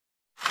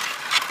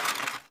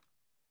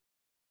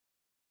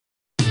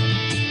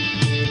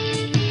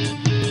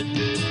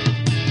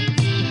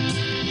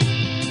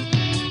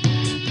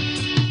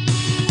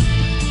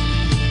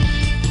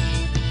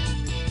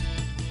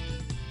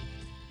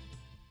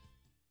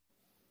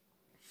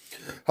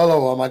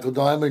Hello, I'm Michael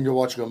Diamond. You're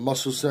watching a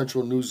Muscle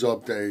Central News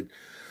Update.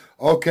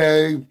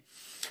 Okay,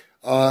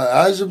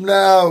 as of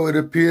now, it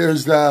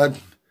appears that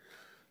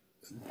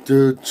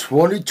the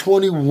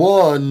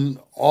 2021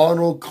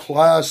 Arnold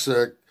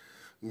Classic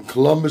in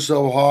Columbus,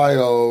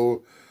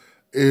 Ohio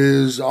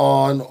is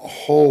on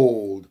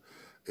hold.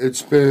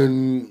 It's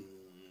been,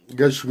 I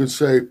guess you could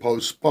say,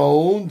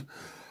 postponed.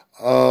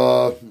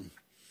 No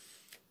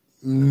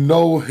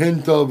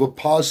hint of a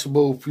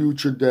possible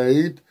future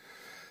date.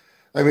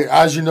 I mean,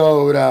 as you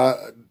know,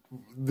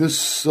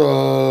 this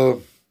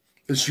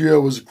this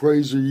year was a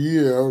crazy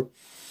year.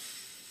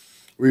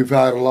 We've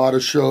had a lot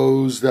of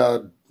shows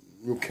that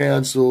were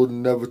canceled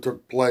and never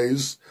took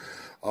place.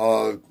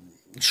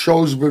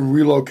 Shows have been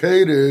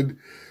relocated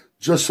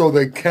just so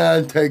they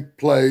can take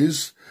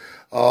place.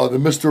 The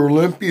Mr.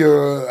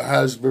 Olympia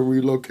has been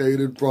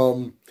relocated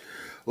from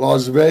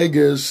Las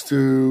Vegas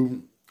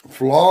to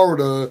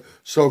Florida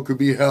so it could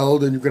be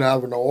held and you can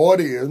have an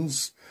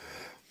audience.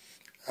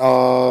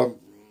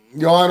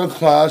 The Arnold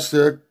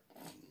Classic,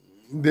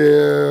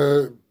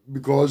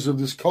 because of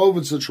this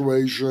COVID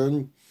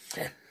situation,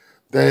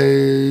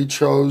 they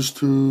chose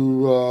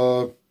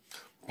to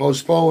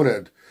postpone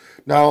it.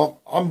 Now,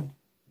 I'm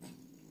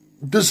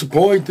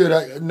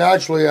disappointed,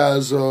 naturally,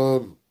 as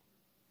a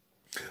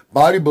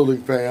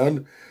bodybuilding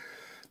fan.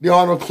 The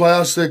Arnold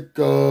Classic,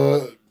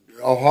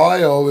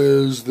 Ohio,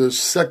 is the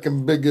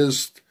second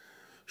biggest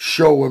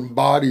show in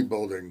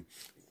bodybuilding,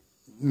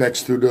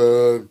 next to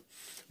the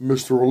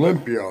Mr.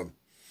 Olympia.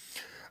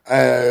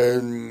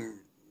 And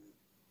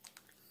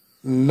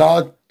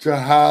not to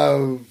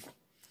have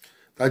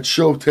that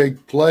show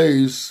take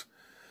place,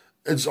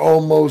 it's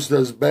almost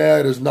as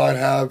bad as not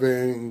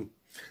having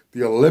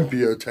the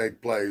Olympia take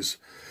place.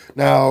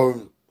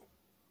 Now,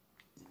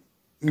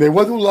 they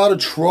went through a lot of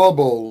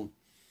trouble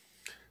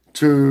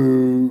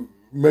to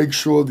make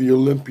sure the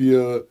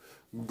Olympia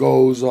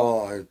goes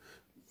on.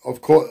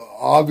 Of course,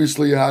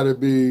 obviously it had to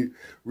be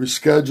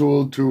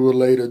rescheduled to a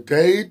later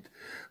date,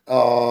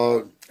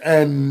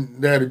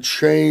 and they had to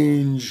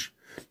change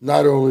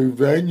not only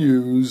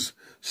venues,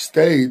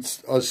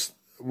 states.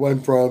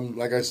 Went from,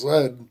 like I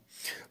said,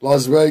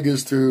 Las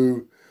Vegas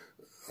to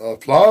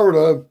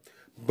Florida,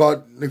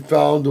 but they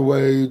found a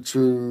way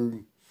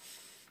to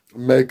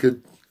make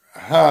it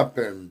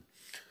happen.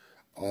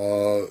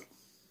 Well,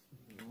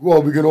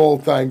 we can all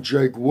thank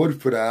Jake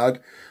Wood for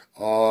that,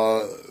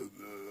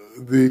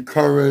 the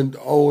current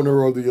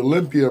owner of the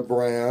Olympia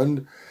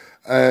brand.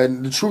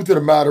 And the truth of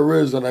the matter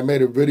is, and I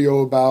made a video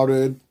about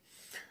it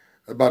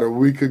about a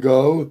week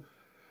ago,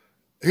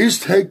 he's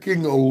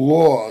taking a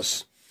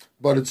loss,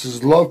 but it's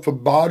his love for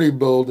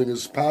bodybuilding,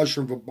 his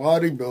passion for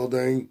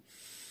bodybuilding,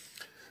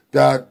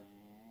 that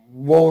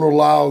won't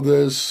allow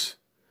the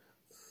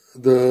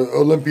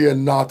Olympia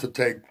not to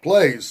take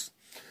place.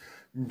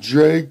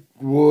 Jake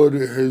Wood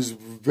is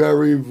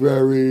very,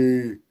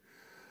 very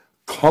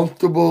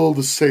comfortable,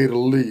 to say the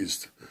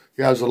least.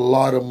 He has a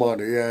lot of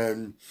money,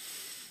 and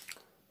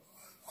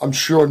I'm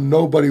sure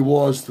nobody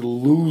wants to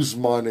lose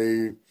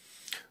money,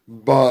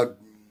 but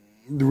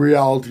the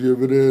reality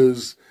of it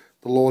is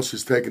the loss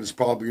he's taken is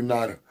probably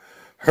not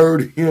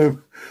hurting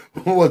him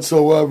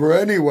whatsoever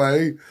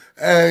anyway,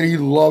 and he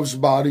loves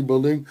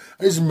bodybuilding, and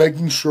he's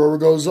making sure it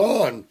goes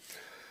on.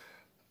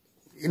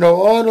 You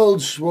know,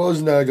 Arnold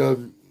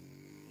Schwarzenegger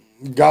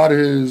got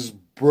his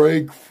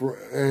break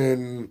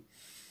in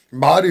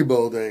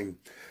bodybuilding.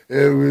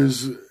 It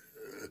was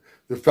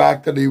the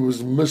fact that he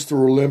was Mr.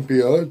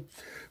 Olympia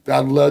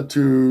that led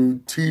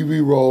to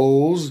TV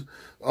roles,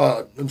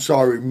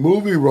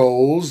 movie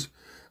roles.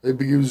 It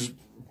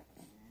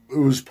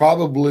was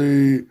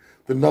probably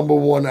the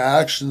 #1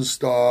 action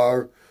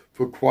star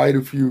for quite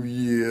a few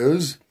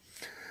years.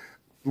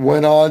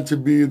 Went on to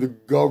be the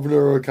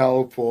governor of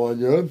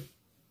California.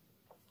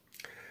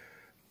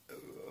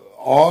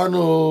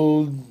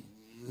 Arnold,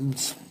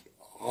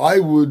 I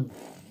would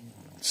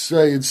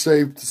say it's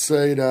safe to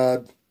say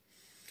that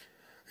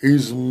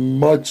he's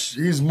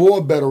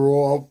more better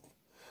off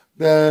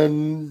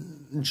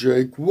than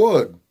Jake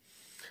Wood.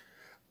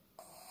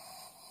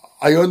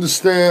 I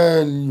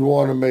understand you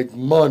want to make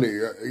money.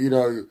 You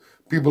know,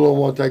 people don't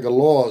want to take a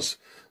loss.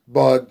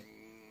 But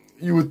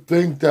you would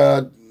think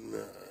that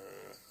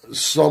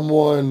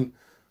someone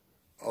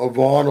of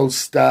Arnold's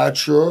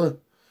stature,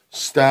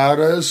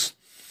 status,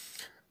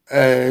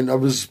 and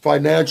of his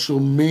financial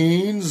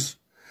means,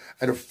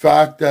 and the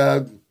fact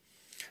that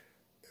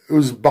it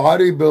was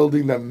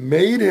bodybuilding that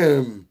made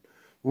him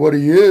what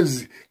he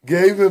is,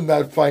 gave him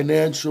that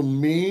financial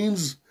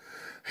means,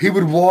 he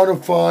would want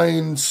to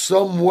find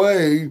some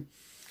way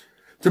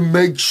to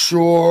make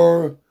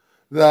sure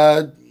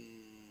that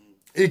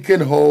he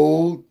can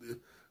hold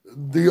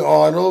the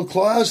Arnold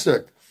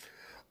Classic.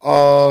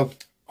 I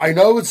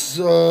know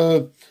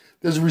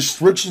there's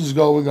restrictions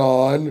going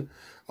on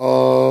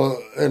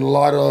in a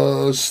lot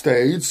of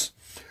states.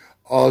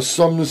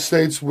 Some of the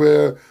states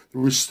where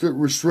the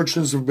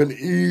restrictions have been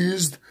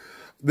eased,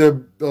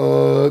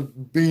 they're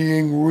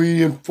being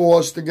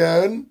reinforced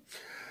again.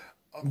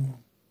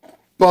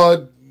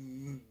 But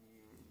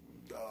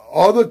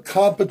other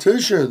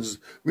competitions.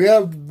 We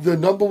have the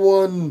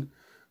 #1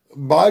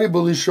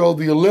 bodybuilding show,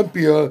 the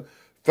Olympia,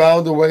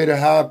 found a way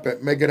to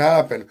make it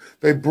happen.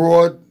 They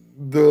brought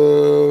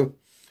the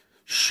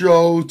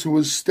show to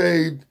a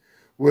state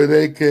where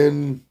they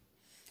can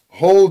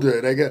hold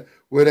it,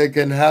 where they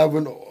can have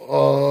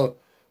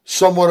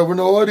somewhat of an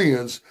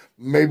audience.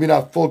 Maybe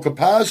not full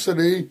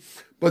capacity,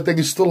 but they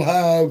can still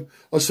have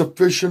a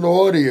sufficient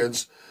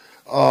audience.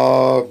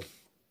 The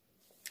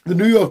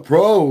New York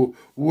Pro,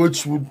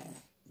 which would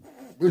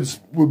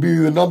be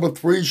the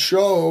 #3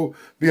 show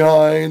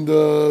behind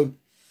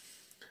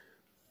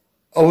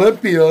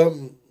Olympia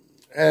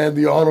and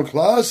the Arnold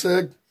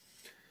Classic,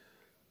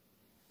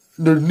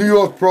 the New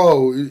York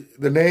Pro,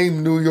 the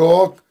name New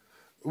York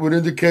would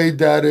indicate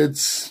that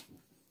it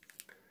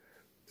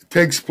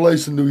takes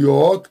place in New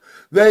York.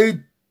 They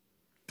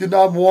did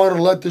not want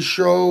to let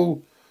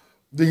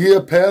the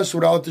year pass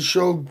without the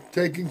show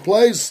taking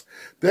place.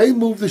 They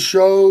moved the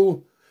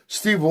show.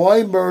 Steve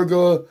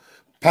Weinberger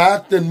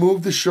packed and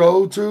moved the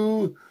show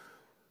to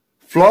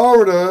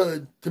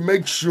Florida to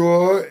make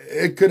sure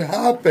it could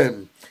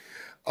happen.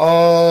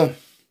 I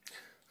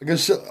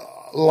guess,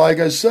 like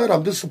I said,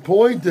 I'm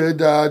disappointed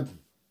that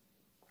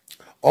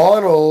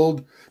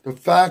Arnold, the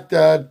fact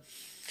that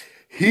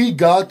he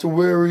got to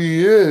where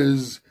he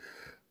is,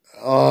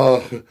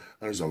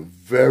 as a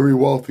very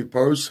wealthy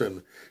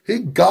person, he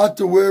got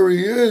to where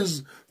he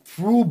is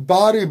through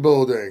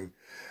bodybuilding.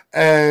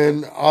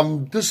 And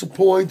I'm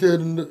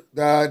disappointed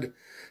that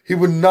he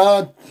would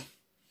not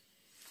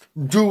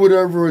do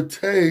whatever it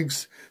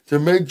takes to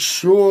make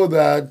sure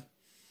that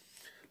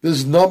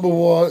this the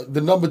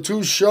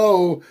 #2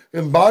 show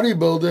in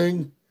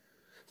bodybuilding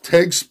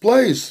takes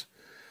place.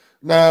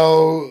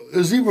 Now,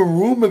 there's even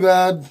rumor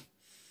that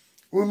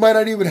we might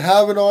not even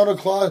have an Arnold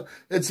class.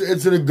 It's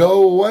going to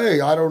go away.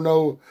 I don't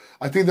know.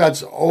 I think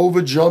that's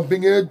over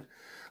jumping it.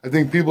 I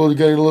think people are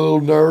getting a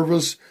little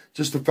nervous.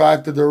 Just the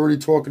fact that they're already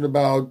talking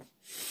about,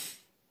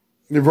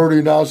 they've already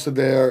announced that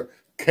they're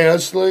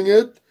canceling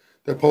it,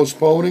 they're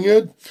postponing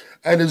it,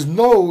 and there's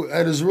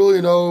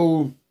really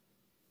no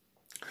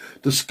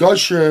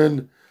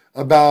discussion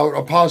about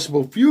a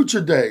possible future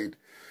date.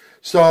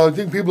 So I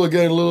think people are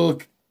getting a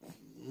little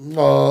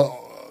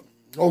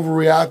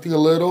overreacting a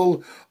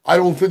little. I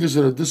don't think it's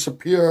going to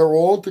disappear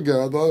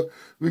altogether.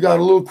 We got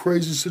a little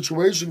crazy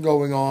situation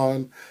going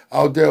on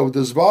out there with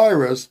this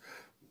virus,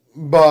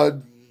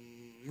 but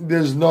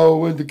there's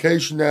no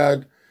indication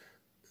that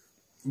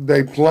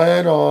they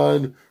plan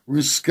on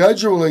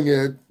rescheduling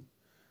it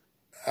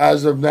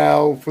as of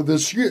now for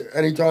this year,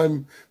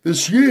 anytime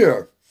this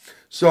year.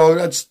 So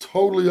that's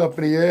totally up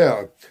in the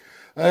air.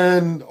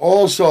 And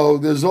also,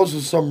 there's also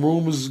some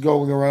rumors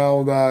going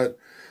around that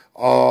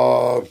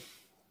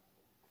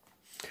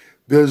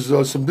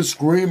there's some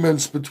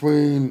disagreements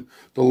between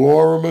the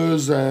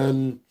Lorimers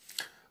and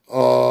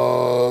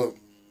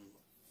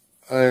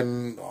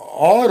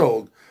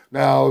Arnold.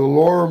 Now, the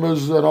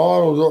Lorimers and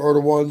Arnold are the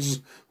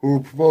ones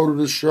who promoted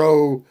the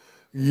show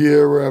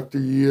year after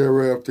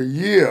year after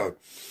year.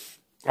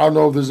 I don't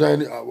know if there's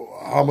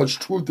how much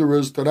truth there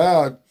is to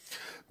that,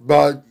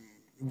 but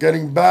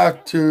getting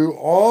back to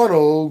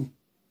Arnold,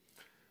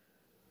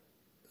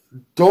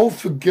 don't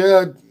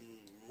forget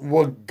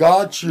what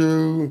got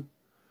you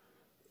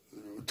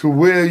to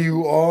where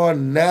you are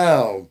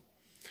now.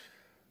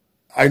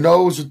 I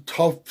know it's a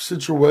tough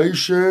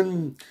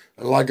situation,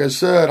 and like I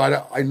said,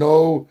 I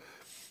know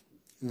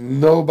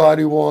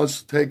nobody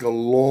wants to take a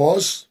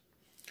loss,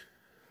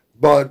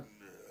 but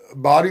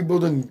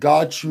bodybuilding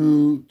got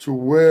you to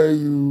where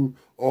you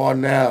are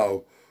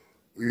now.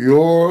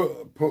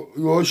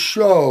 Your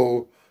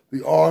show,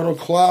 the Arnold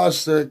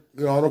Classic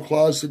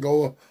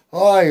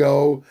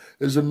Ohio,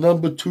 is a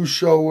 #2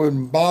 show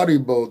in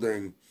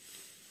bodybuilding.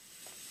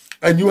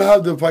 And you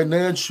have the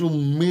financial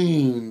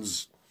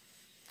means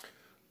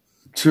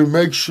to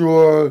make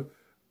sure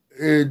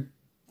it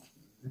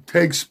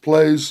takes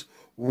place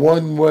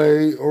one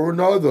way or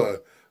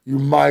another. You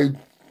might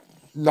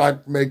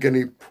not make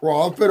any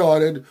profit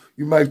on it.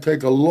 You might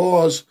take a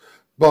loss,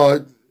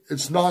 but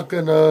it's not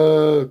going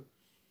to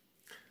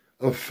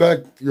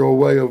affect your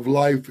way of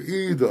life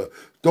either.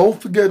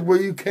 Don't forget where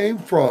you came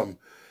from.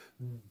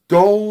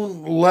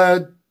 Don't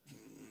let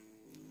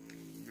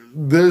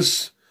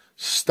this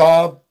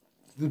stop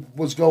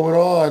what's going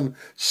on.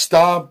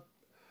 Stop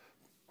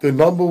the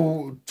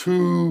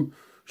 #2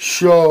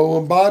 show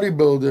in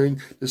bodybuilding,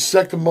 the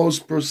second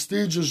most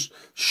prestigious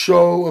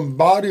show in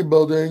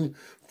bodybuilding,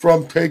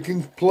 from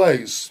taking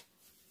place.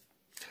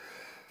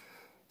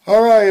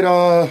 All right,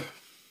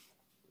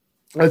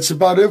 that's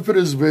about it for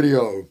this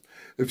video.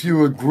 If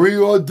you agree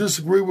or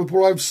disagree with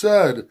what I've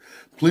said,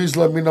 please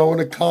let me know in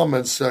the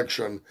comments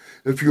section.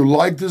 If you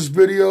like this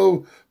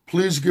video,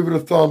 please give it a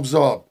thumbs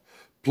up.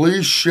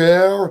 Please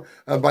share,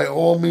 and by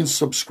all means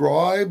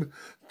subscribe.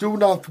 Do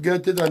not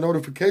forget to hit that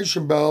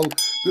notification bell.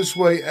 This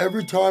way,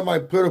 every time I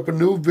put up a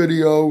new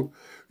video,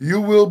 you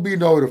will be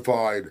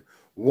notified.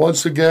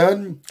 Once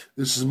again,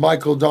 this is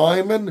Michael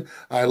Diamond.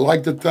 I'd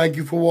like to thank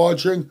you for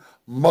watching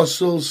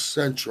Muscle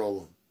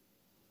Central.